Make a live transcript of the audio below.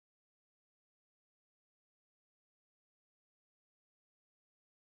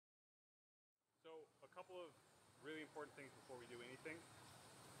couple of really important things before we do anything.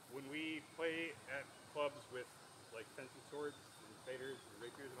 When we play at clubs with like fencing swords and faders and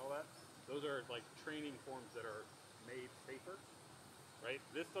rapiers and all that, those are like training forms that are made safer, right?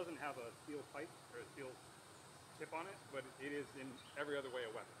 This doesn't have a steel pipe or a steel tip on it, but it is in every other way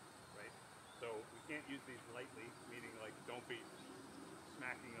a weapon, right? So we can't use these lightly, meaning like don't be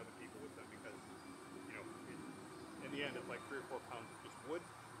smacking other people with them because, you know, in the end it's like 3 or 4 pounds of just wood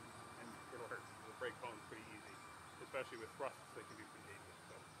and it'll hurt. It'll break bones pretty easy, especially with thrusts. They can be pretty dangerous.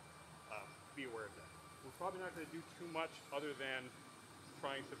 So be aware of that. We're probably not going to do too much other than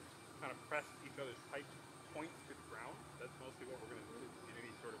trying to kind of press each other's pike points to the ground. That's mostly what we're going to do in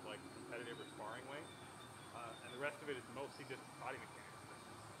any sort of like competitive or sparring way. And the rest of it is mostly just body mechanics,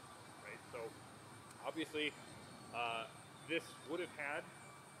 right? So obviously this would have had,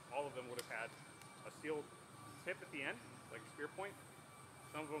 all of them would have had a steel tip at the end, like a spear point.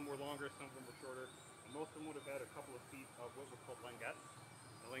 Some of them were longer, some of them were shorter, and most of them would have had a couple of feet of what were called langettes.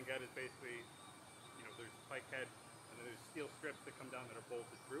 A languette is basically, you know, there's a pike head, and then there's steel strips that come down that are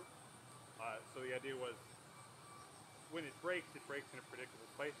bolted through. So the idea was, when it breaks in a predictable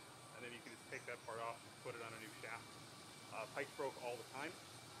place, and then you can just take that part off and put it on a new shaft. Pikes broke all the time.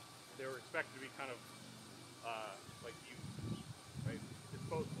 They were expected to be kind of like used, right?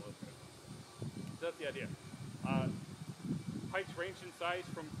 Disposable. So that's the idea. Pikes range in size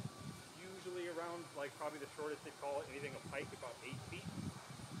from usually around, like probably the shortest they call anything a pike, about 8 feet.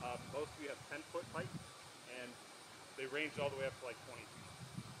 Most of you have 10-foot pikes, and they range all the way up to like 20 feet.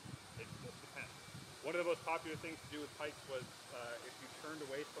 It just depends. One of the most popular things to do with pikes was if you turned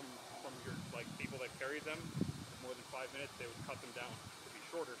away from your like people that carried them for more than 5 minutes, they would cut them down to be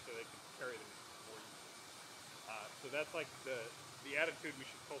shorter so they could carry them more easily. So that's like the attitude we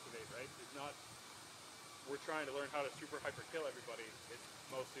should cultivate, right? It's not we're trying to learn how to super hyper kill everybody. It's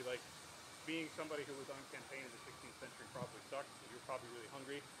mostly like being somebody who was on campaign in the 16th century probably sucked. You were probably really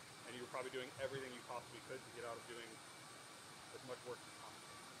hungry, and you were probably doing everything you possibly could to get out of doing as much work as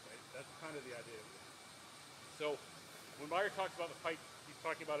possible, right? That's kind of the idea of it. So when Meyer talks about the pike, he's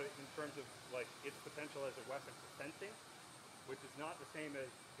talking about it in terms of like its potential as a weapon for fencing, which is not the same as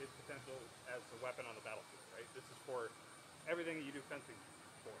its potential as a weapon on the battlefield, right? This is for everything that you do fencing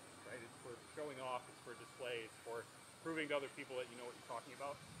for, right? It's for showing off, it's for display, it's for proving to other people that you know what you're talking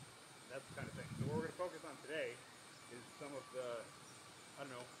about. That's the kind of thing. So what we're going to focus on today is some of the, I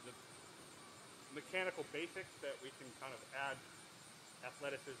don't know, the mechanical basics that we can kind of add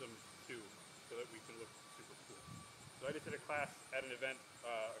athleticism to so that we can look super cool. So I just did a class at an event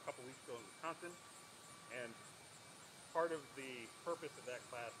a couple weeks ago in Wisconsin, and part of the purpose of that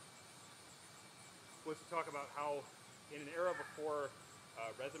class was to talk about how in an era before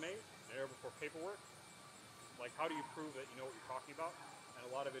resumes, an era before paperwork, like how do you prove that you know what you're talking about? And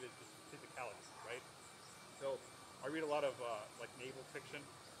a lot of it is just physicality, right? So I read a lot of like naval fiction.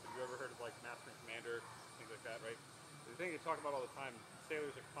 Have you ever heard of like Master and Commander, things like that, right? The thing they talk about all the time,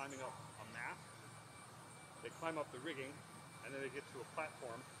 sailors are climbing up a mast. They climb up the rigging, and then they get to a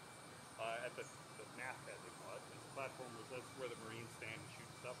platform at the masthead, they call it. And the platform was that's where the Marines stand and shoot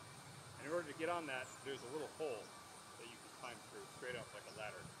stuff. And in order to get on that, there's a little hole that you can climb through, straight up like a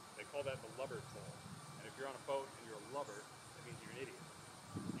ladder. They call that the lubber's hole. And if you're on a boat and you're a lubber, that means you're an idiot.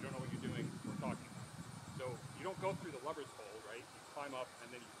 You don't know what you're doing or talking about. So you don't go through the lubber's hole, right? You climb up and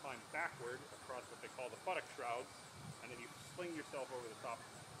then you climb backward across what they call the buttock shrouds, and then you sling yourself over the top of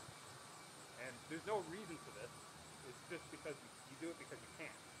them. And there's no reason for this. It's just because you do it because you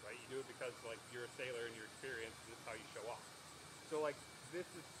can, right? You do it because like you're a sailor and you're experienced, and this is how you show off. So like this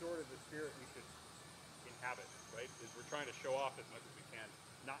is sort of the spirit we should inhabit, right? Is we're trying to show off as much as we can,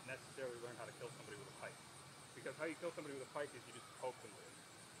 not necessarily learn how to kill somebody with a pike. Because how you kill somebody with a pike is you just poke them with it.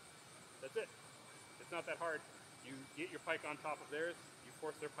 That's it. It's not that hard. You get your pike on top of theirs, you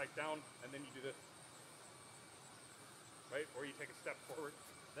force their pike down, and then you do this. Right? Or you take a step forward.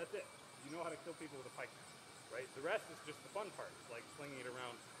 That's it. You know how to kill people with a pike, right? The rest is just the fun part, like slinging it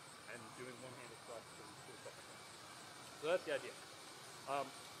around and doing one-handed thrusts and cool stuff like that. So that's the idea.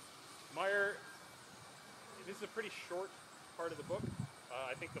 Meyer, this is a pretty short part of the book.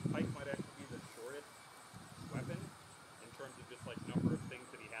 I think the pike might actually be the shortest weapon in terms of just like number of things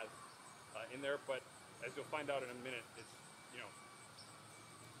that he has in there, but as you'll find out in a minute, it's, you know,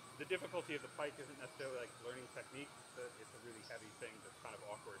 the difficulty of the pike isn't necessarily like learning technique, it's a really heavy thing that's kind of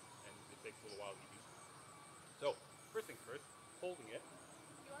awkward and it takes a little while to get used to. So, first things first, holding it.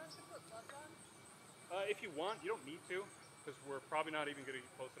 Do you want us to put gloves on? If you want, you don't need to, because we're probably not even going to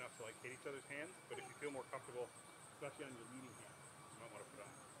get close enough to like hit each other's hands, but if you feel more comfortable, especially on your leading hand, you might want to put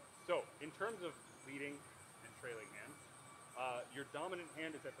on. So, in terms of leading and trailing hand, your dominant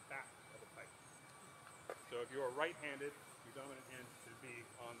hand is at the back of the pike. So if you are right-handed, your dominant hand should be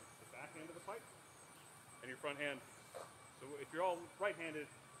on the back end of the pike, and your front hand. So if you're all right-handed,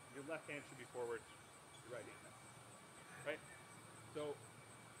 your left hand should be forward, your right hand, right? So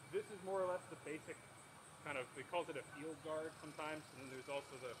this is more or less the basic kind of, they calls it a field guard sometimes, and then there's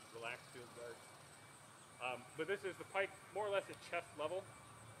also the relaxed field guard. But this is the pike more or less at chest level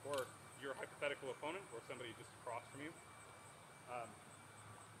for your hypothetical opponent or somebody just across from you.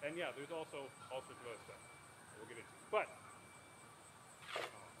 And yeah, there's also all sorts of other stuff that we'll get into. But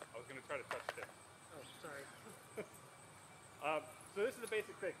I was going to try to touch this. Oh, sorry. So this is the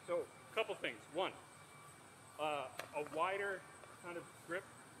basic thing. So a couple things. One, a wider kind of grip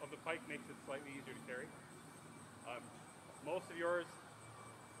of the pike makes it slightly easier to carry. Most of yours,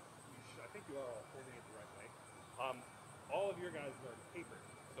 I think you are all holding it the right way. All of your guys are tapered,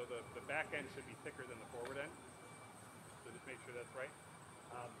 so the back end should be thicker than the forward end. So just make sure that's right.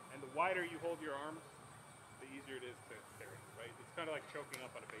 And the wider you hold your arms, the easier it is to carry, right? It's kind of like choking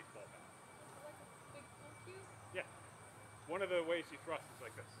up on a baseball bat. Like a big pool cue? Yeah. One of the ways you thrust is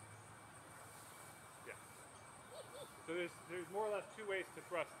like this. Yeah. So there's more or less two ways to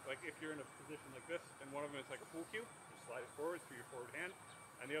thrust. Like if you're in a position like this, and one of them is like a pool cue, you slide it forward through your forward hand,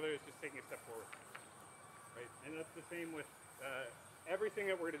 and the other is just taking a step forward. Right? And that's the same with everything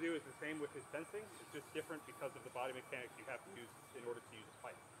that we're going to do is the same with his fencing. It's just different because of the body mechanics you have to use in order to use a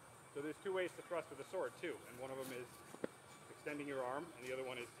pike. So there's two ways to thrust with a sword too, and one of them is extending your arm, and the other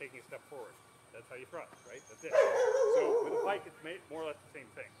one is taking a step forward. That's how you thrust, right? That's it. So with a pike, it's more or less the same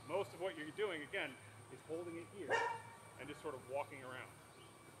thing. Most of what you're doing, again, is holding it here and just sort of walking around.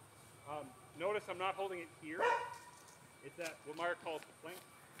 Notice I'm not holding it here. It's at what Meyer calls the flank,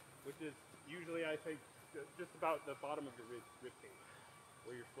 which is usually, I think, just about the bottom of your rib cage,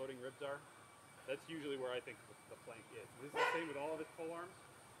 where your floating ribs are. That's usually where I think the flank is. This is the same with all of his pole arms.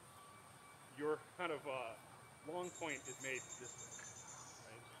 Your kind of long point is made this way,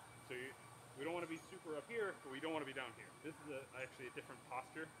 right? So we don't want to be super up here, but we don't want to be down here. This is actually a different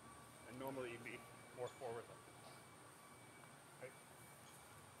posture, and normally you'd be more forward like this. Right?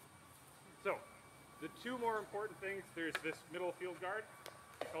 So the two more important things, there's this middle field guard.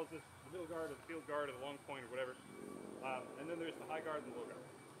 He calls this the middle guard or the field guard or the long point or whatever. And then there's the high guard and the low guard.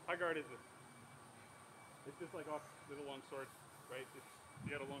 High guard is this. It's just like off with a long sword, right? If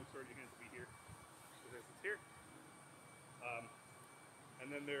you had a long sword, your hands would be here. So this is here. And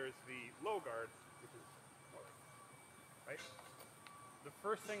then there's the low guard, which is more like, right? The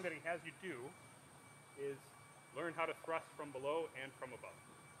first thing that he has you do is learn how to thrust from below and from above.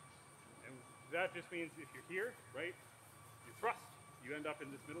 And that just means if you're here, right, you thrust, you end up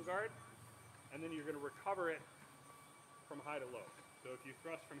in this middle guard, and then you're going to recover it from high to low. So if you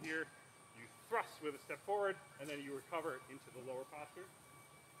thrust from here, you thrust with a step forward, and then you recover into the lower posture.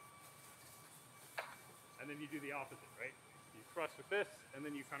 And then you do the opposite, right? You thrust with this, and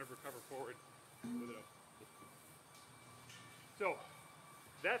then you kind of recover forward with it up. So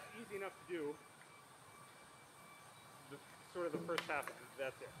that's easy enough to do. Sort of the first half,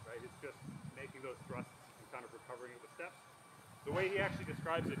 that's it, right? It's just making those thrusts and kind of recovering with steps. The way he actually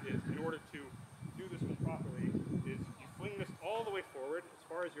describes it is, in order to do this one properly, is you fling this all the way forward as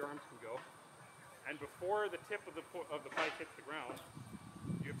far as your arms can go, and before the tip of the pike hits the ground,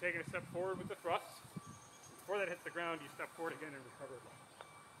 you have taken a step forward with the thrust. Before that hits the ground, you step forward again and recover it.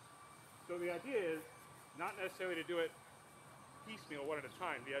 So the idea is not necessarily to do it piecemeal, one at a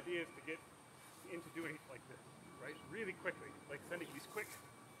time. The idea is to get into doing it like this, right? Really quickly, like sending these quick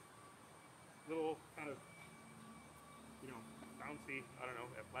little kind of, you know, bouncy, I don't know,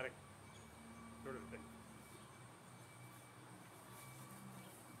 athletic sort of thing.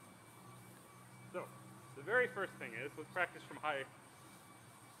 So the very first thing is, let's practice from high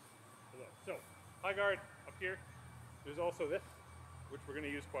to low. So high guard up here. There's also this, which we're going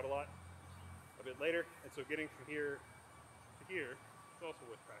to use quite a lot a bit later. And so getting from here to here is also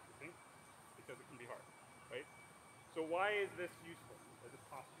worth practicing because it can be hard, right? So why is this useful as a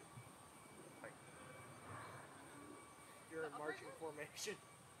posture? Like, You're in marching formation.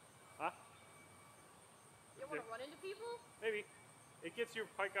 huh? You want to run into people? Maybe. It gets your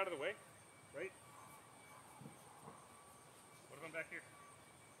pike out of the way, right? What if I'm back here?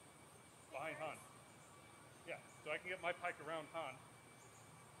 Behind Han. Yeah, so I can get my pike around Han,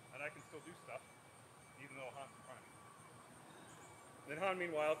 and I can still do stuff, even though Han's in front of me. Then Han,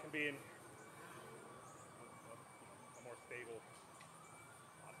 meanwhile, can be in a more stable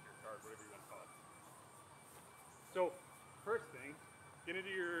posture, guard, whatever you want to call it. So, first thing, get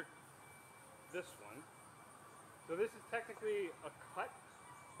into this one. So this is technically a cut,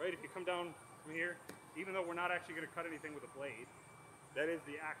 right? If you come down from here, even though we're not actually going to cut anything with a blade, that is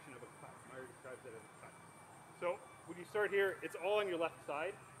the action of a cut. Meyer describes it as a cut. So when you start here, it's all on your left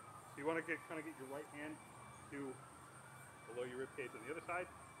side. So you want to kind of get your right hand to below your rib cage on the other side.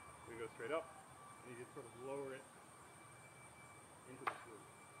 We go straight up, and you just sort of lower it into the groove.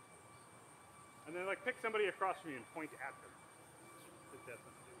 And then like pick somebody across from you and point at them. Just that's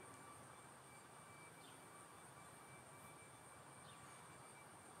what you do.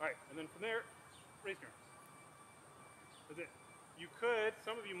 Alright, and then from there, raise your arms. That's it. You could,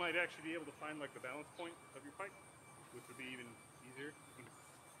 some of you might actually be able to find like the balance point of your pike, which would be even easier. You can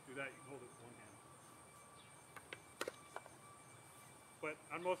do that, you can hold it with one hand. But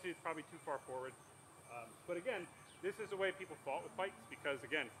on most of these, it's probably too far forward. But again, this is the way people fought with pikes because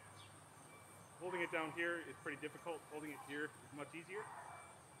again, holding it down here is pretty difficult. Holding it here is much easier.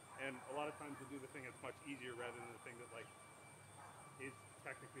 And a lot of times you'll do the thing that's much easier rather than the thing that like is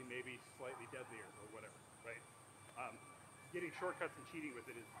technically maybe slightly deadlier or whatever, right? Getting shortcuts and cheating with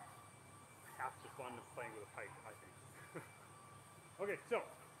it is half the fun of playing with a pike, I think. Okay, so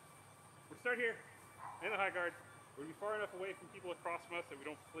we'll start here in the high guard. We'll be far enough away from people across from us that we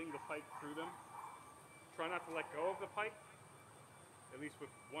don't fling the pike through them. Try not to let go of the pike, at least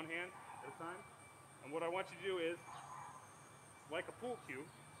with one hand at a time. And what I want you to do is, like a pool cue,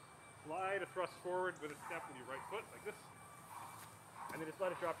 slide a thrust forward with a step with your right foot, like this, and then just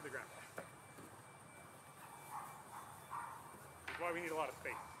let it drop to the ground. This is why we need a lot of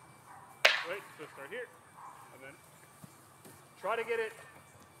space. Right, so start here, and then try to get it,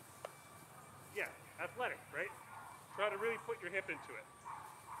 athletic, right? Try to really put your hip into it.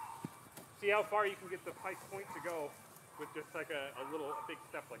 See how far you can get the pike point to go with just like a big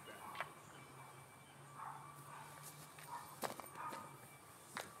step like that.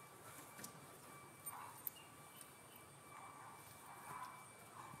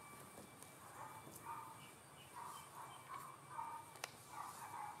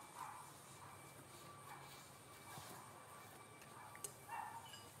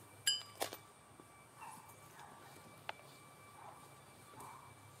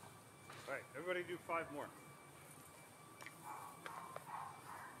 All right, everybody do 5 more.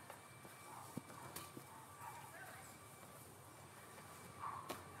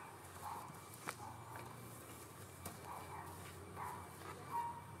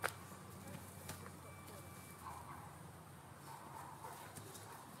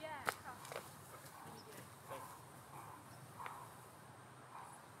 Yeah.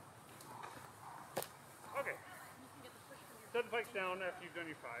 Okay, You can get the push from your set the pikes down after you've done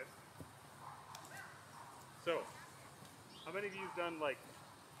your 5. So, how many of you have done like,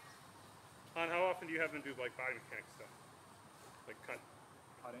 how often do you have them do like body mechanics stuff? Like cut?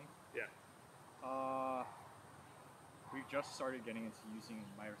 Cutting? Yeah. We've just started getting into using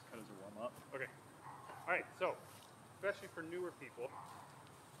Meyer's cut as a warm-up. Okay. Alright, so, especially for newer people,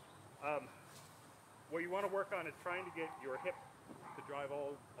 what you want to work on is trying to get your hip to drive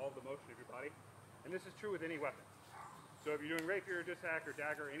all the motion of your body. And this is true with any weapon. So if you're doing rapier, dishack, or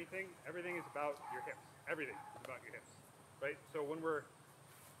dagger, or anything, everything is about your hips. Everything is about your hips, right? So when we're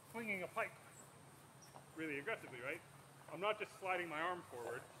swinging a pike really aggressively, right? I'm not just sliding my arm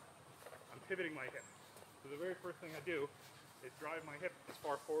forward, I'm pivoting my hip. So the very first thing I do is drive my hip as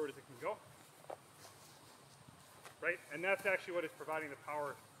far forward as it can go, right? And that's actually what is providing the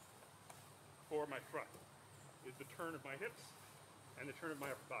power for my thrust, is the turn of my hips and the turn of my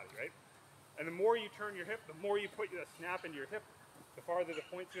upper body, right? And the more you turn your hip, the more you put that snap into your hip, the farther the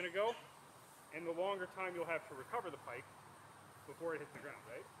point's gonna go, and the longer time you'll have to recover the pike before it hits the ground,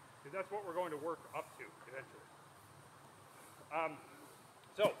 right? Because that's what we're going to work up to eventually.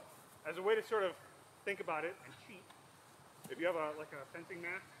 So, as a way to sort of think about it and cheat, if you have like a fencing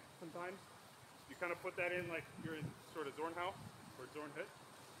mat sometimes, you kind of put that in like you're in sort of Zornhout or Zornhut,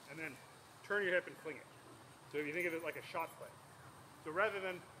 and then turn your hip and fling it. So if you think of it like a shot put. So rather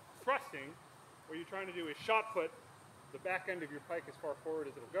than thrusting, what you're trying to do is shot put the back end of your pike as far forward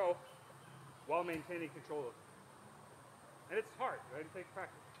as it'll go while maintaining control of it. And it's hard, right? It takes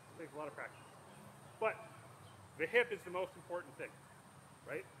practice. It takes a lot of practice. But the hip is the most important thing,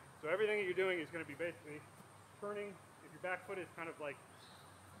 right? So everything that you're doing is going to be basically turning. If your back foot is kind of like,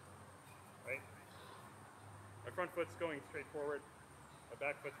 right? My front foot's going straight forward. My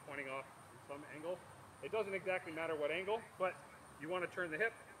back foot's pointing off from some angle. It doesn't exactly matter what angle, but you want to turn the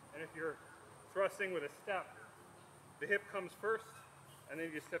hip. And if you're thrusting with a step, the hip comes first, and then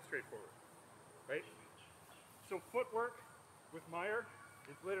you just step straight forward, right? So footwork with Meyer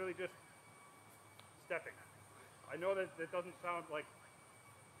is literally just stepping. I know that that doesn't sound like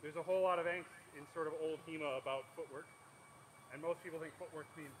there's a whole lot of angst in sort of old HEMA about footwork, and most people think footwork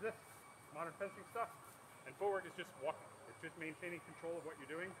means this, modern fencing stuff, and footwork is just walking. It's just maintaining control of what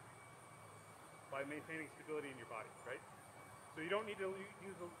you're doing by maintaining stability in your body, right? So you don't need to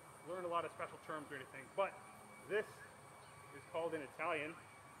learn a lot of special terms or anything, but this is called in Italian,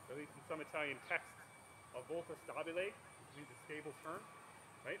 at least in some Italian texts, a volta stabile, which means a stable turn,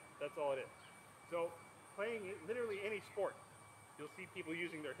 right? That's all it is. So playing literally any sport, you'll see people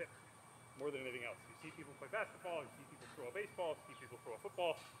using their hips more than anything else. You see people play basketball, you see people throw a baseball, you see people throw a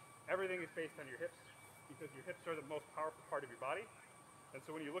football. Everything is based on your hips because your hips are the most powerful part of your body. And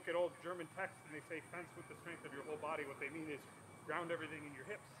so when you look at old German texts and they say fence with the strength of your whole body, what they mean is ground everything in your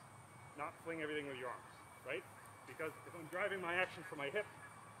hips, not fling everything with your arms, right? Because if I'm driving my action from my hip,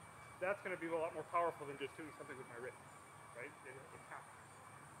 that's going to be a lot more powerful than just doing something with my wrist, right? It has to.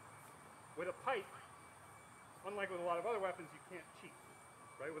 With a pike, unlike with a lot of other weapons, you can't cheat,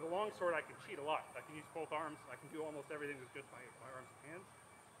 right? With a longsword, I can cheat a lot. I can use both arms. I can do almost everything with just my arms and hands.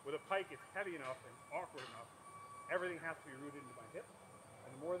 With a pike, it's heavy enough and awkward enough. Everything has to be rooted into my hip.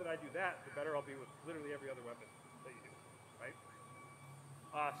 And the more that I do that, the better I'll be with literally every other weapon that you do, right?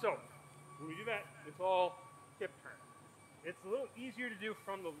 So, when we do that, it's all hip turn. It's a little easier to do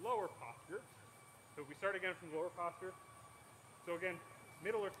from the lower posture. So if we start again from the lower posture. So again,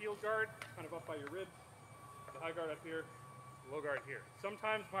 middle or field guard, kind of up by your ribs. The high guard up here, low guard here.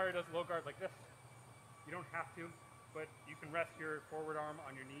 Sometimes Meyer does low guard like this. You don't have to, but you can rest your forward arm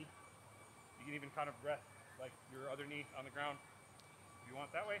on your knee. You can even kind of rest like your other knee on the ground if you want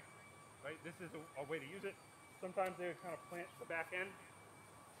that way, right? This is a way to use it. Sometimes they kind of plant the back end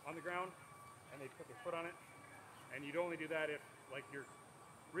on the ground and they put their foot on it. And you'd only do that if like you're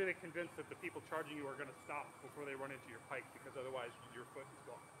really convinced that the people charging you are going to stop before they run into your pike, because otherwise your foot is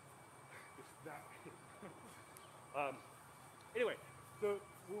gone. Just that way. Anyway, so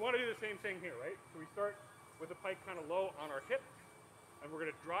we want to do the same thing here, right? So we start with the pike kind of low on our hip, and we're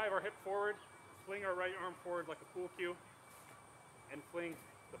going to drive our hip forward, fling our right arm forward like a pool cue, and fling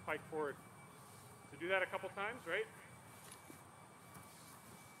the pike forward. So do that a couple times, right?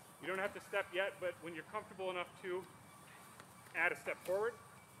 You don't have to step yet, but when you're comfortable enough to add a step forward.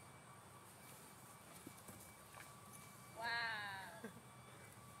 Wow.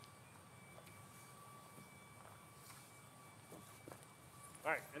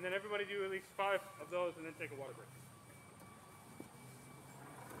 All right, and then everybody do at least 5 of those and then take a water break.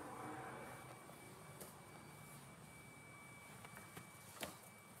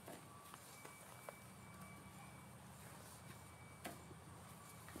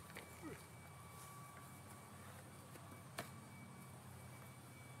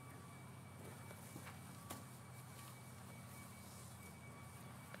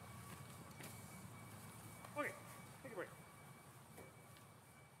 Okay, take a break.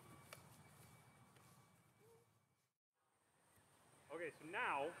 Okay, so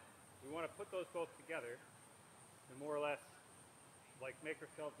now we want to put those both together and more or less like make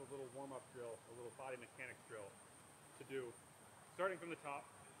ourselves a little warm-up drill, a little body mechanics drill to do. Starting from the top,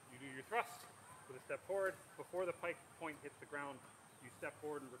 you do your thrust with a step forward. Before the pike point hits the ground, you step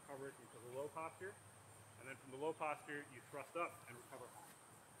forward and recover it into the low posture. And then from the low posture, you thrust up and recover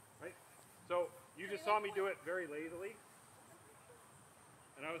high, right? So you just saw me do it very lazily.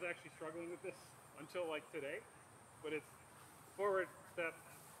 And I was actually struggling with this until like today, but it's forward, step,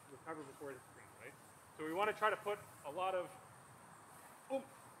 recover before it hits the ground, right? So we want to try to put a lot of oomph,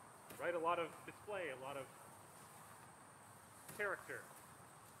 right? A lot of display, a lot of character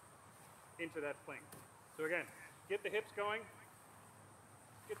into that fling. So again, get the hips going,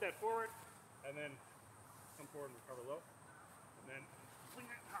 get that forward, and then come forward and recover low, and then fling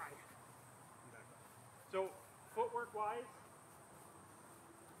that high. And back up. So footwork-wise,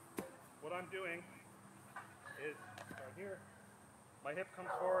 what I'm doing is right here, my hip comes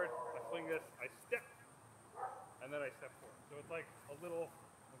forward, I fling this, I step, and then I step forward. So it's like a little,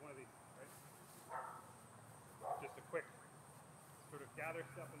 like one of these, right? Just a quick sort of gather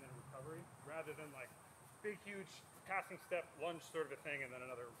step and then recovery, rather than like big, huge passing step, lunge sort of a thing, and then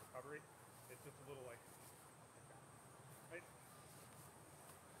another recovery. It's just a little like that, right?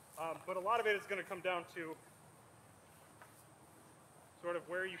 But a lot of it is going to come down to sort of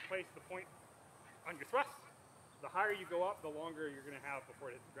where you place the point on your thrust. The higher you go up, the longer you're going to have before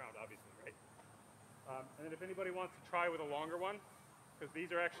it hits the ground, obviously, right? And then if anybody wants to try with a longer one, because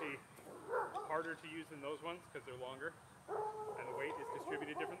these are actually harder to use than those ones because they're longer and the weight is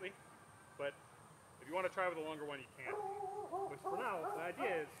distributed differently. But if you want to try with a longer one, you can. But for now, the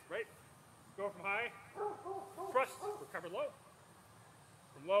idea is, right, go from high, thrust, recover low.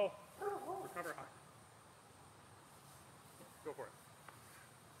 From low, recover high. Go for it.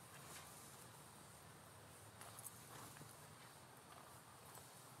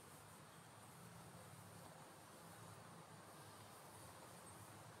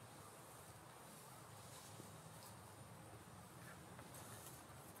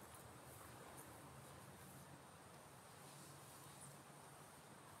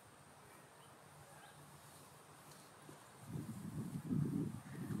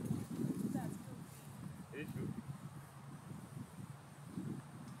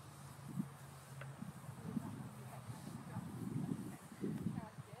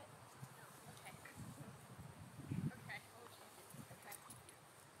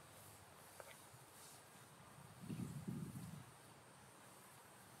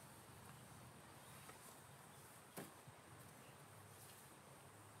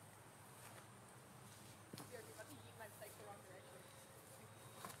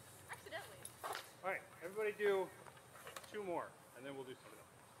 everybody do 2 more, and then we'll do something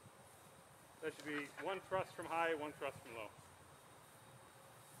else. That should be 1 thrust from high, 1 thrust from low.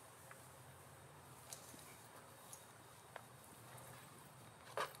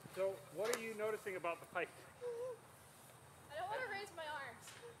 So, what are you noticing about the pike? I don't want to raise my arms.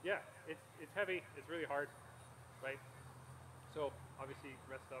 Yeah, it's heavy, it's really hard, right? So, obviously,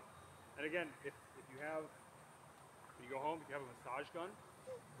 rest up. And again, if you have, when you go home, if you have a massage gun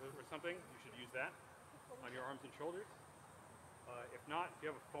or something, you should use that on your arms and shoulders. If not, if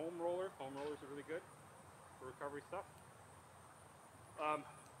you have a foam rollers are really good for recovery stuff.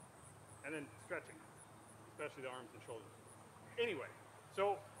 And then stretching, especially the arms and shoulders. Anyway,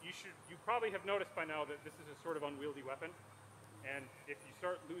 so you probably have noticed by now that this is a sort of unwieldy weapon. And if you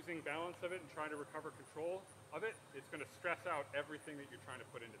start losing balance of it and trying to recover control of it, it's going to stress out everything that you're trying to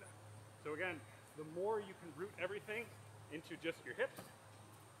put into that. So again, the more you can root everything into just your hips,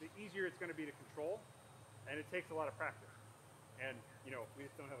 the easier it's going to be to control, and it takes a lot of practice. And you know, we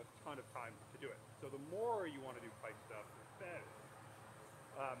just don't have a ton of time to do it. So the more you want to do pike stuff, the better.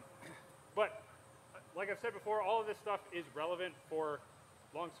 But like I've said before, all of this stuff is relevant for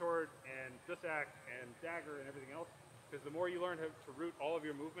longsword and dussack and dagger and everything else. Because the more you learn to root all of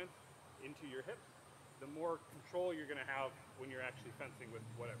your movements into your hips, the more control you're going to have when you're actually fencing with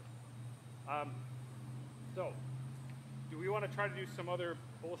whatever. So, do we want to try to do some other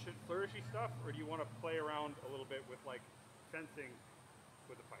bullshit flourishy stuff, or do you want to play around a little bit with like fencing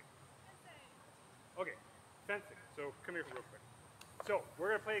with a pike? Okay, fencing. So come here real quick. So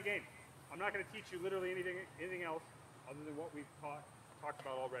we're going to play a game. I'm not going to teach you literally anything else other than what we've talked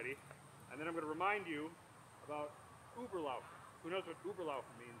about already. And then I'm going to remind you about Überlaufen. Who knows what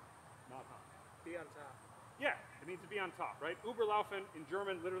Überlaufen means? Not huh? Be on top. Yeah, it means to be on top, right? Überlaufen in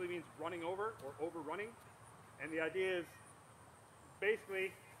German literally means running over or overrunning. And the idea is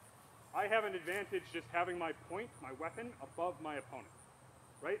basically I have an advantage just having my point, my weapon, above my opponent,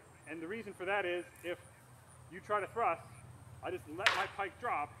 right? And the reason for that is if you try to thrust, I just let my pike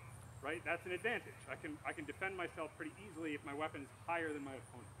drop, right? That's an advantage. I can defend myself pretty easily if my weapon's higher than my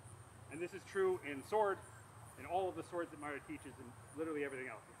opponent. And this is true in sword, in all of the swords that Meyer teaches, and literally everything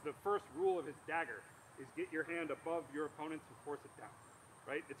else. The first rule of his dagger is get your hand above your opponent's and force it down,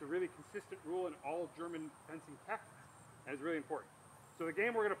 right? It's a really consistent rule in all German fencing texts, and it's really important. So the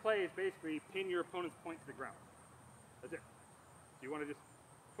game we're going to play is basically pin your opponent's point to the ground. That's it. So you want to just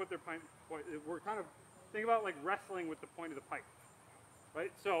put their point, we're kind of, think about like wrestling with the point of the pike,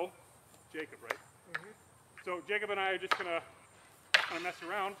 right? So, Jacob, right? Mm-hmm. So Jacob and I are just going to kind of mess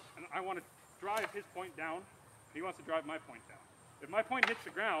around, and I want to drive his point down. He wants to drive my point down. If my point hits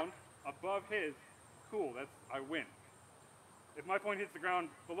the ground above his, cool, I win. If my point hits the ground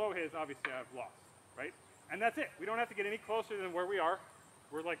below his, obviously I've lost, right? And that's it. We don't have to get any closer than where we are.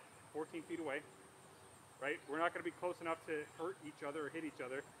 We're like 14 feet away, right? We're not going to be close enough to hurt each other or hit each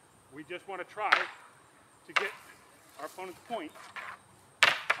other. We just want to try to get our opponent's point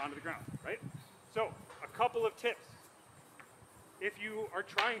onto the ground, right? So, a couple of tips. If you are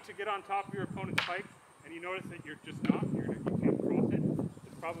trying to get on top of your opponent's pike and you notice that you're just not, you can't cross it,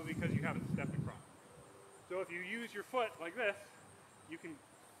 it's probably because you haven't stepped across. So if you use your foot like this, you can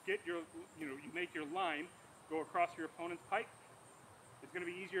get your, you make your line go across your opponent's pike. It's going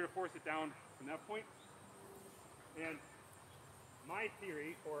to be easier to force it down from that point. And my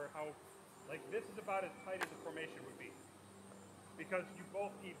theory for how, like this is about as tight as the formation would be. Because you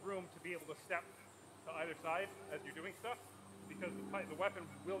both need room to be able to step to either side as you're doing stuff. Because the weapon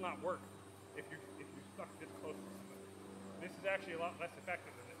will not work if you're stuck this close to somebody. This is actually a lot less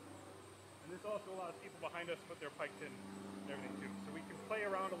effective than this. And there's also a lot of people behind us put their pikes in and everything too. So we can play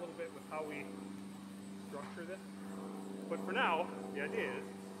around a little bit with how we structure this. But for now, the idea is,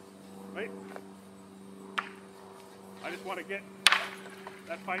 right? I just want to get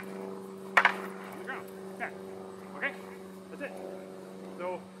that pike on the ground. Okay? That's it.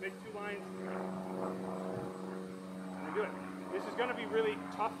 So make 2 lines and then do it. This is going to be really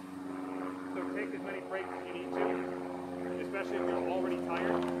tough, so take as many breaks as you need to, especially if you're already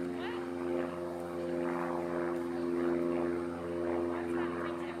tired.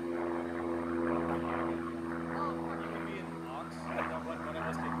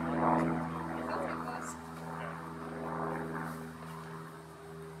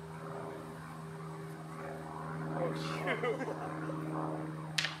 Oh shoot!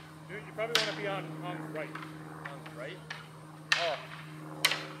 Dude, you probably want to be on right. On right? Oh.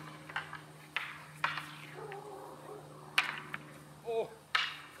 Oh.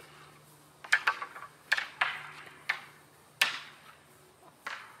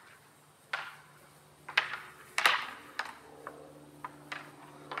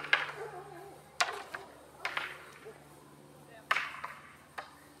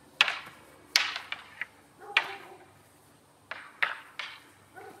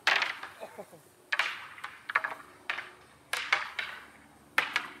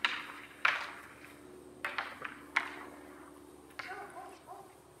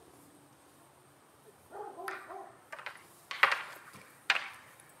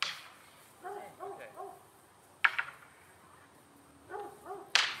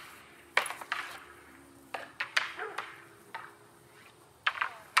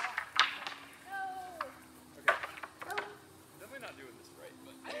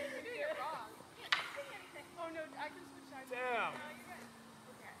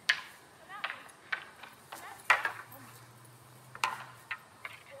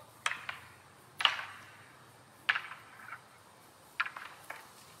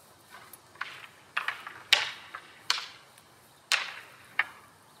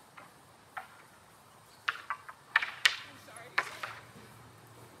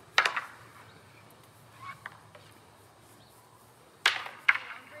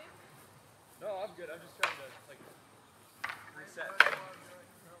 good. I'm just trying to like reset.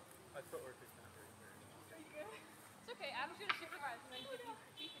 My footwork is not very good. Are you good? It's okay. Adam's gonna supervise and then give you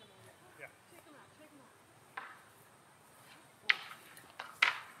critique in a moment. Yeah. Check him out. Check him out.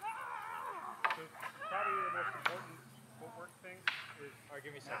 So probably the most important footwork thing is. Alright,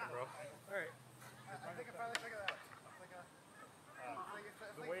 give me a second, bro. Alright. I think I finally figured that out.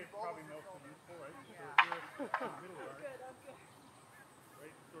 The way it's probably most useful, right? So if you're in the middle I'm guard, good. I'm good.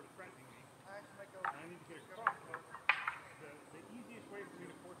 right, sort of threatening me, I actually might go. and I need to get across. The easiest way for me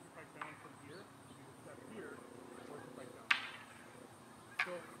to force your pike down from here is to step here and force your pike down.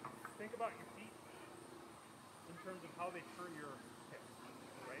 So think about your feet in terms of how they turn your hips,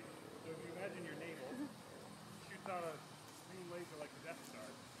 right? So if you imagine your navel shoots out a green laser like the Death Star,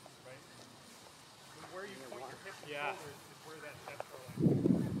 right? Then where you point your hips and shoulders is where that Death Star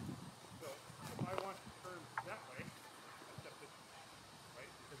line is. So if I want to turn that way, I step this way,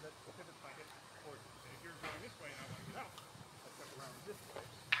 right? Because that pivots my hips towards it. And if you're going this way and I want to get out, I step around this way,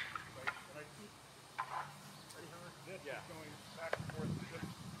 right? And I keep this is going back and forth,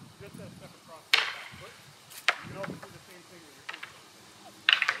 just that step across the back foot. You can also do the same thing with your feet.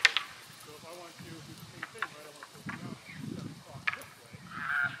 Right? So if I want to do the same thing, right, I want to push down, step across this way,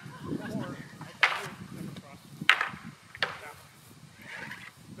 or I can do it, step across that way.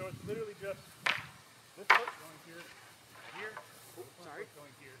 So it's literally just this foot going here, here, this foot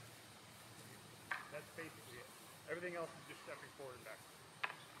going here. That's basically it. Everything else is just stepping forward and back.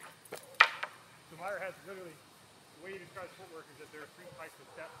 So Meyer has literally, the way he describes footwork is that there are 3 types of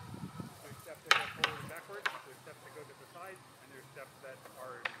steps. There's steps that go forward and backwards, there's steps that go to the sides, and there's steps that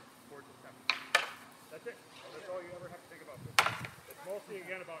are towards the center. That's it. That's all you ever have to think about footwork. It's mostly,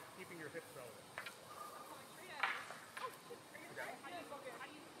 again, about keeping your hips relevant. How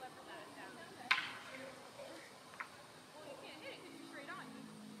do you level that down? Well, you can't hit it because you're straight on.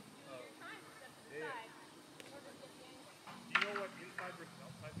 You're trying to step to the side in order to get the angle. Do you know what inside versus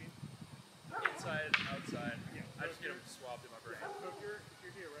outside means? Inside, outside. Yeah. I just get them swapped in my brain. So if you're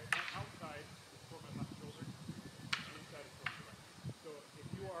here, right, outside is for my left shoulder, and inside is for my right. So if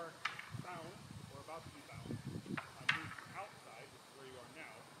you are bound or about to be bound, I move outside, which is where you are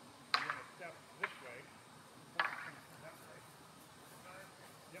now. You're going to step this way, point your finger that way.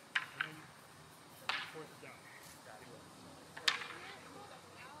 Yep, and then force it down. Exactly.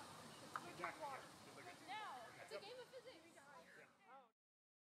 Now, it's a game of physics.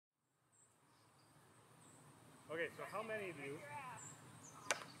 Okay, so how many of you,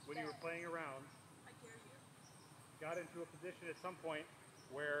 when you were playing around, I dare you. got into a position at some point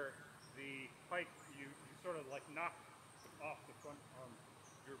where the pike, you sort of like knocked off the front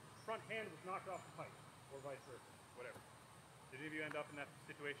your front hand was knocked off the pike, or vice versa, whatever. Did any of you end up in that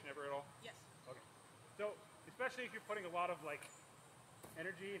situation ever at all? Yes. Okay. So, especially if you're putting a lot of like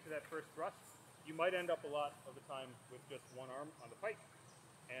energy into that first thrust, you might end up a lot of the time with just one arm on the pike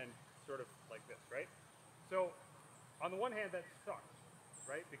and sort of like this, right? So, on the one hand, that sucks,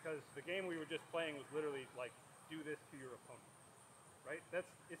 right? Because the game we were just playing was literally like, do this to your opponent, right?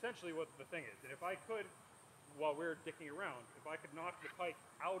 That's essentially what the thing is. And if I could, while we're dicking around, if I could knock the pike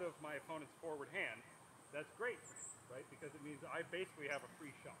out of my opponent's forward hand, that's great for me, right? Because it means I basically have a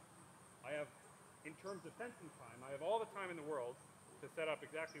free shot. I have, in terms of fencing time, I have all the time in the world to set up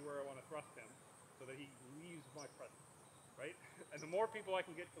exactly where I want to thrust him so that he leaves my presence, right? And the more people I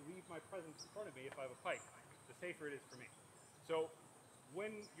can get to leave my presence in front of me if I have a pike, the safer it is for me. So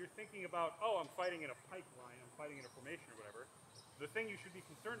when you're thinking about, oh, I'm fighting in a pike line, I'm fighting in a formation or whatever, the thing you should be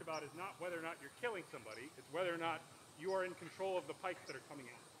concerned about is not whether or not you're killing somebody, it's whether or not you are in control of the pikes that are coming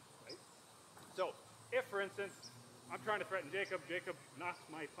in, right? So if, for instance, I'm trying to threaten Jacob, Jacob knocks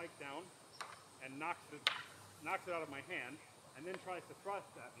my pike down and knocks it out of my hand, and then tries to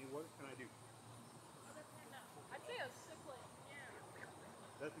thrust at me, what can I do? I'd say a sickle. Yeah.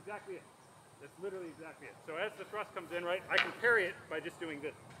 That's exactly it. That's literally exactly it. So as the thrust comes in, right, I can parry it by just doing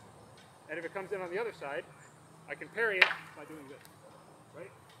this. And if it comes in on the other side, I can parry it by doing this,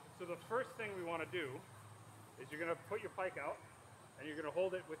 right? So the first thing we want to do is you're going to put your pike out, and you're going to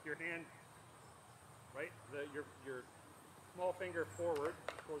hold it with your hand, right, your small finger forward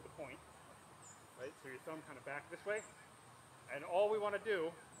toward the point, right? So your thumb kind of back this way. And all we want to do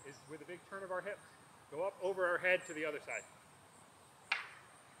is, with a big turn of our hips, go up over our head to the other side.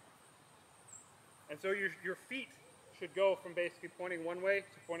 And so your feet should go from basically pointing one way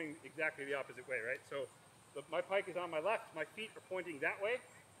to pointing exactly the opposite way, right? So my pike is on my left, my feet are pointing that way.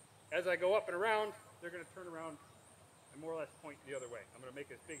 As I go up and around, they're going to turn around and more or less point the other way. I'm going to make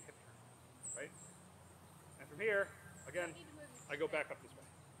this big hip turn, right? And from here, again, I go back up this way.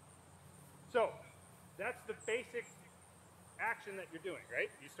 So that's the basic action that you're doing,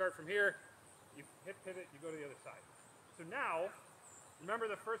 right? You start from here, you hip pivot, you go to the other side. So now, remember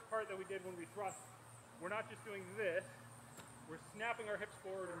the first part that we did when we thrust, we're not just doing this, we're snapping our hips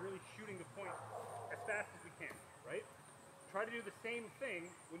forward and really shooting the point as fast as we can, right? Try to do the same thing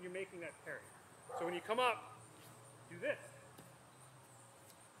when you're making that parry. So when you come up, do this,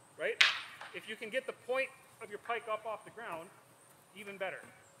 right? If you can get the point of your pike up off the ground, even better.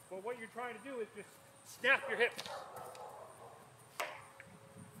 But what you're trying to do is just snap your hips.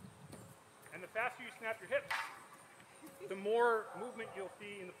 And the faster you snap your hips, the more movement you'll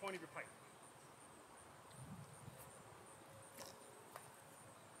see in the point of your pike.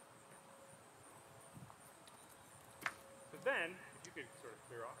 So then, if you could sort of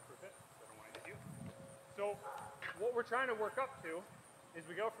clear off for a bit, I don't want to hit you. So what we're trying to work up to is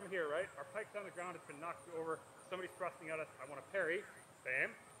we go from here, right? Our pike's on the ground, it's been knocked over, somebody's thrusting at us, I want to parry,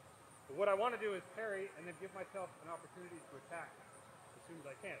 bam. But what I want to do is parry and then give myself an opportunity to attack as soon as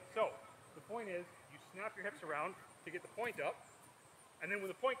I can. So the point is, you snap your hips around to get the point up, and then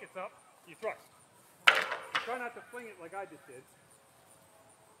when the point gets up, you thrust. You try not to fling it like I just did.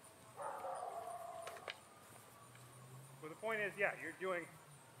 But the point is, yeah, you're doing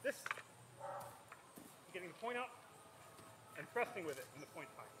this, getting the point up, and thrusting with it when the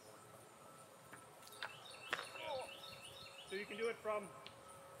point's high. So you can do it from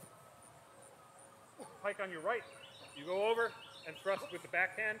pike on your right, you go over and thrust with the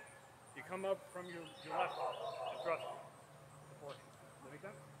backhand, you come up from your left and thrust the forehand. Does that make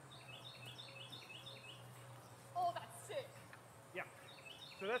sense? Oh, that's sick. Yeah.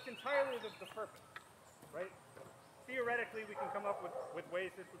 So that's entirely the purpose, right? Theoretically, we can come up with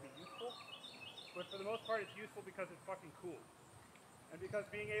ways this would be useful, but for the most part, it's useful because it's fucking cool. And because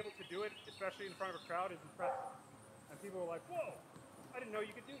being able to do it, especially in front of a crowd, is impressive. And people are like, whoa, I didn't know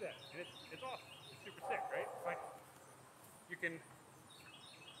you could do that. And it's awesome. It's super sick, right? Like, you can...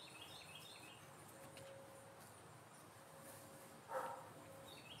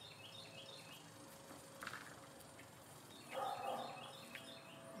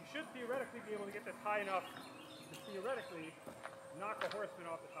 You should theoretically be able to get this high enough to theoretically knock a horseman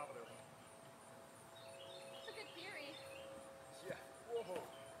off the top of their horse. That's a good theory. Yeah. Whoa.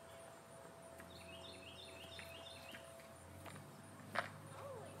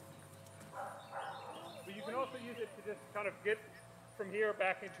 But you can also use it to just kind of get from here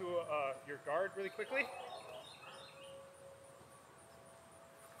back into your guard really quickly.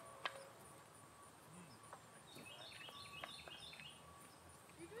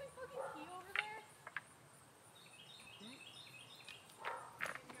 You're doing fucking key over there? In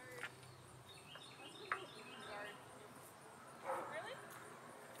guard. What's the name? In guard. Really?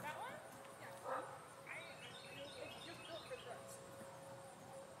 That one? Yeah. It's just built for throats.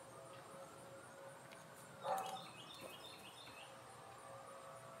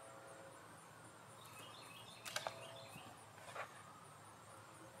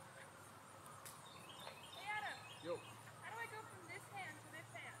 Hey Adam, Yo. how do I go from this hand to this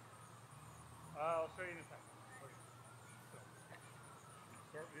hand? I'll show you in a second. Okay. So,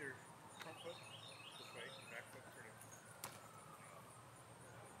 start with your front foot this way, back foot straight in.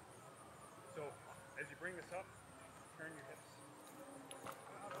 So, as you bring this up, turn your hips.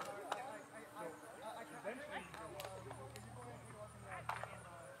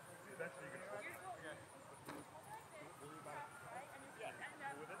 Eventually, you're going to worry about it. Yeah,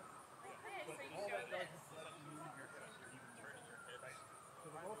 go with it. So you show this. So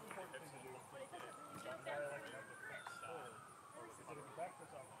the most important thing to do is that I like to have the front forward. So if the back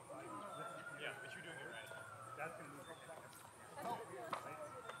foot's off the side, Yeah, but you're doing it right. that's going to move up back.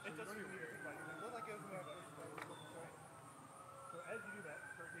 It does feel weird. So as you do that,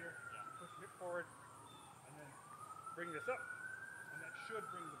 start here, push your hip forward, and then bring this up, and that should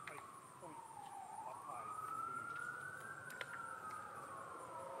bring the pike point up high.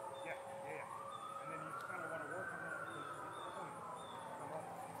 Yeah. And then you just kind of want to work on that because the point come up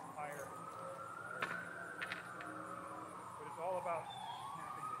higher. But it's all about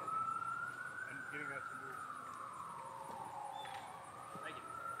snapping the hip and getting that to move. Thank you.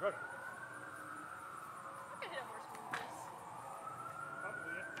 Good. I could hit a horse with this.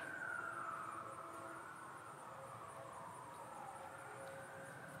 Probably, yeah.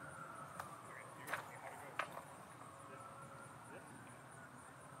 Okay, so you're going to see how to go. This.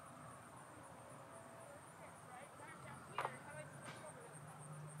 Right? Down here. How do I switch over this one?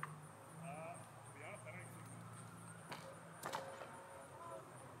 To be honest, I don't even think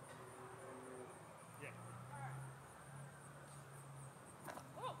yeah.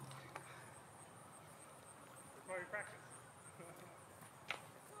 Whoa!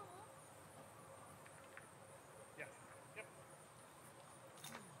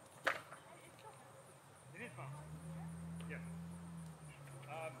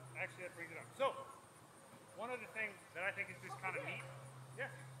 thing that I think is just kind of neat. Yeah.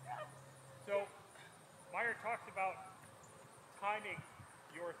 So Meyer talks about timing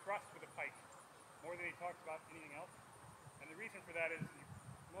your thrust with a pike more than he talks about anything else. And the reason for that is,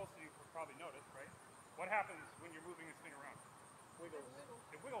 most of you will probably notice, right? What happens when you're moving this thing around? Wiggles.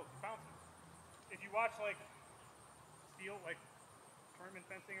 It wiggles, it bounces. If you watch like steel, like tournament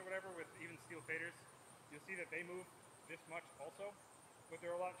fencing or whatever with even steel faders, you'll see that they move this much also, but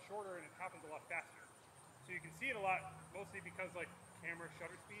they're a lot shorter and it happens a lot faster. So you can see it a lot, mostly because like camera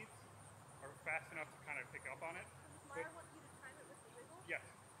shutter speeds are fast enough to kind of pick up on it. Does Meyer want you to time it with the wiggle? Yes.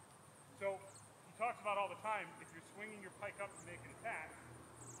 So he talks about all the time, if you're swinging your pike up to make an attack,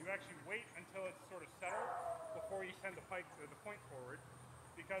 you actually wait until it's sort of settled before you send the pike or the point forward.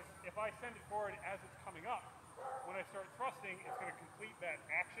 Because if I send it forward as it's coming up, when I start thrusting, it's going to complete that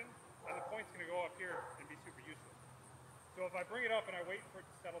action, and the point's going to go up here and be super useless. So if I bring it up and I wait for it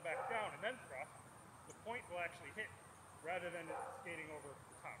to settle back down and then thrust, the point will actually hit rather than it skating over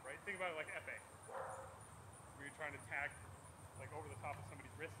the top, right? Think about it like FA, where you're trying to tag like over the top of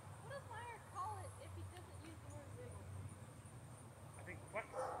somebody's wrist. What does Meyer call it if he doesn't use the word wiggle? I think flex.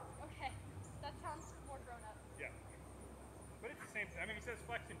 Okay, that sounds more grown up. Yeah. But it's the same thing. I mean, he says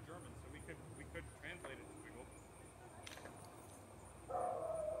flex in German, so we could translate it to wiggle.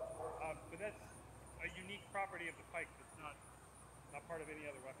 But that's a unique property of the pike that's not part of any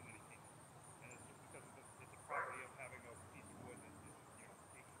other weapon that he keeps. And it's just because it's a property of having a piece of wood that is,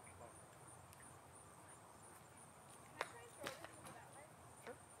 8 feet long. Can I try and throw this over that way?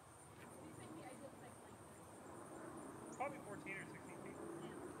 Sure. What do you think the ideal pike length is? Probably 14 or 16 feet.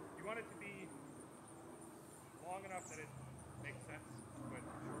 You want it to be long enough that it makes sense, but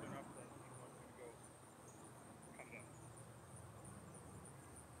short enough that you know it's going to come down.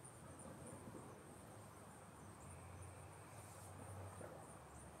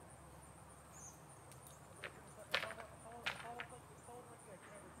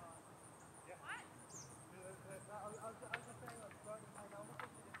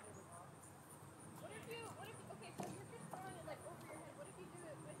 Okay, so you're just throwing it like over your head. What if you do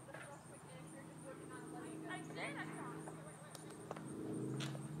it with the thrust mechanic? You're just working on letting it go. I did. I saw it.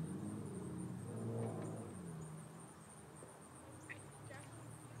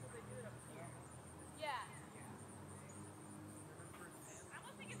 Yeah. I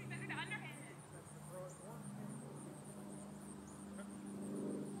almost think it'd be better to underhand it.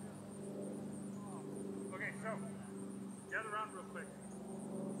 Okay, so gather around real quick.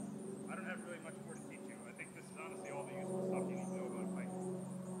 I don't have really much more to teach you. I think this is honestly all the useful stuff you need to know about a pike,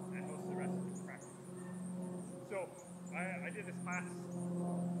 and most of the rest is practice. So I did this class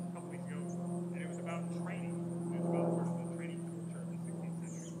a couple weeks ago, and it was about training. It was about sort of the training culture of the 16th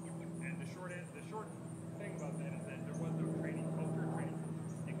century. And the short thing about that is that there was no training culture, training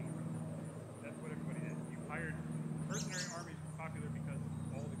sticking around. That's what everybody did. You hired mercenary armies were popular because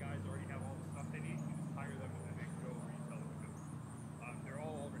all the guys already have all the stuff they need. You just hire them and then they can go resell it because they're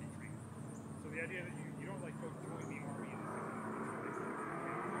all already trained. So the idea that you don't like go join the army in the 16th century.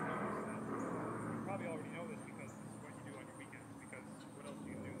 You probably already know this because this is what you do on your weekends. Because what else do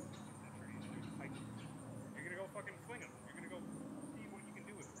you do in the 16th century? You do hiking. You're gonna go fucking fling them. You're gonna go see what you can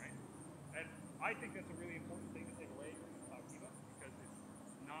do with them, right? And I think that's a really important thing to take away from Kiva because it's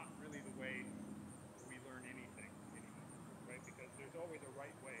not really the way we learn anything anymore, right? Because there's always a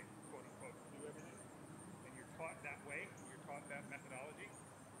right way, quote unquote, to do everything. And you're taught that way, you're taught that methodology,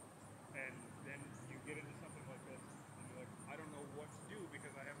 and then you get into something like this, and you're like, I don't know what to do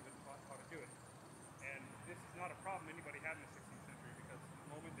because I haven't been taught how to do it. And this is not a problem anybody had in the 16th century because the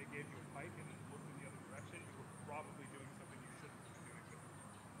moment they gave you a pike and it looked in the other direction, you were probably doing something you shouldn't be doing with it.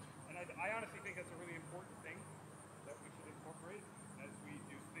 And I honestly think that's a really important thing that we should incorporate as we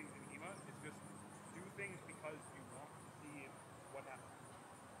do things in HEMA, is just do things because you want to see what happens.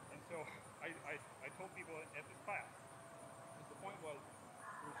 And so I told people at this class, because the point was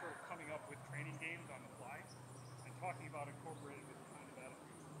we were sort of coming up with training games on the fly and talking about incorporating this kind of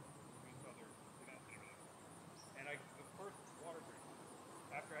attitude with other events and everything. And the first water break,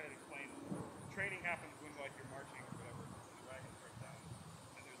 after I had explained, training happens when like you're marching or whatever, and the wagons break down,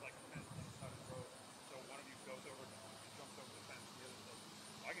 and there's like a fence on the side of the road. So one of you goes over and jumps over the fence, and the other says,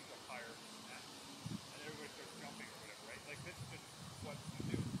 well, I can jump higher than that. And everybody starts jumping or whatever, right? Like this is just what you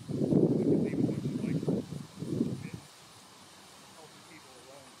do. You can leave a bunch of like helping people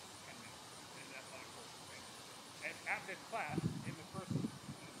alone for 10 minutes, and that's not important, right? And at this class, in the first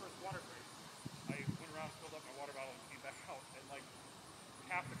water break, I went around, filled up my water bottle, and came back out, and like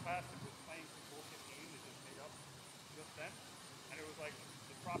half the class was playing some bullshit game that just made up just then, and it was like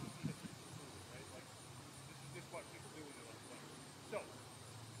the prophecy has been fulfilled, right? Like this is just what people do when they like playing. So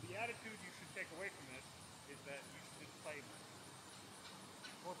the attitude you should take away from this is that you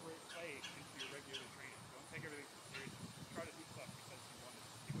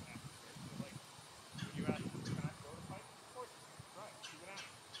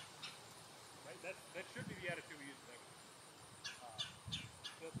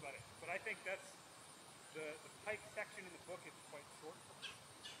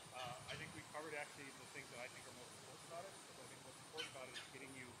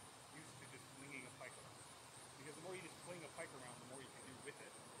stick around, the more you can do with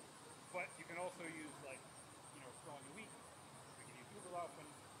it. But you can also use like, strong and weak. We can use Uberlaufen,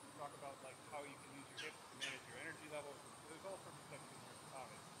 talk about like how you can use your hips to manage your energy levels. There's all sorts of stuff in your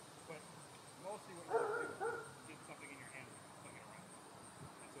topic. But mostly what you want to do is get something in your hand and swing it around.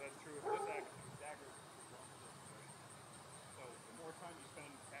 And so that's true with this action, daggers, so the more time you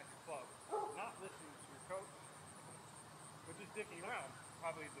spend at your club, not listening to your coach, but just dicking around,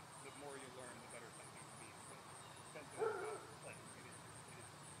 probably the more you learn, the better something will be. So spend some time about play. It is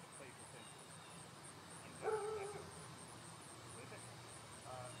a playful thing. And that's it.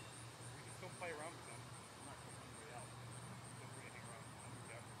 We can still play around with them. I'm not going anybody else. Still breathing around under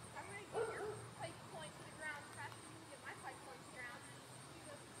the effort. I'm gonna get your pike point to the ground faster than you get my pike point to the ground.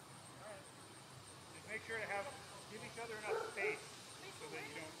 Alright. Just make sure to give each other enough space so that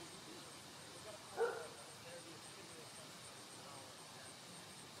you don't.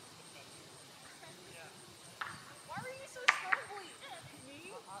 Why were you so strongly?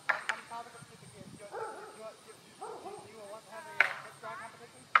 Me? On the topic of Stücke games, do you want to have a quick draw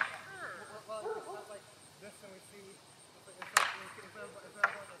competition? Well, it's not like this, and we see. It's not like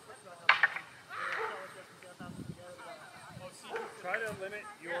a quick draw competition. Try to limit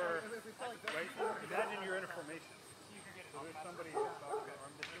your. Right? Imagine you're in a formation. So there's somebody who's about your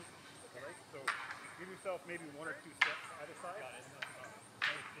arm distance. Right? So give yourself maybe 1 or 2 steps either side. And that's about it.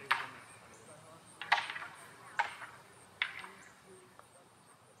 Try to stay within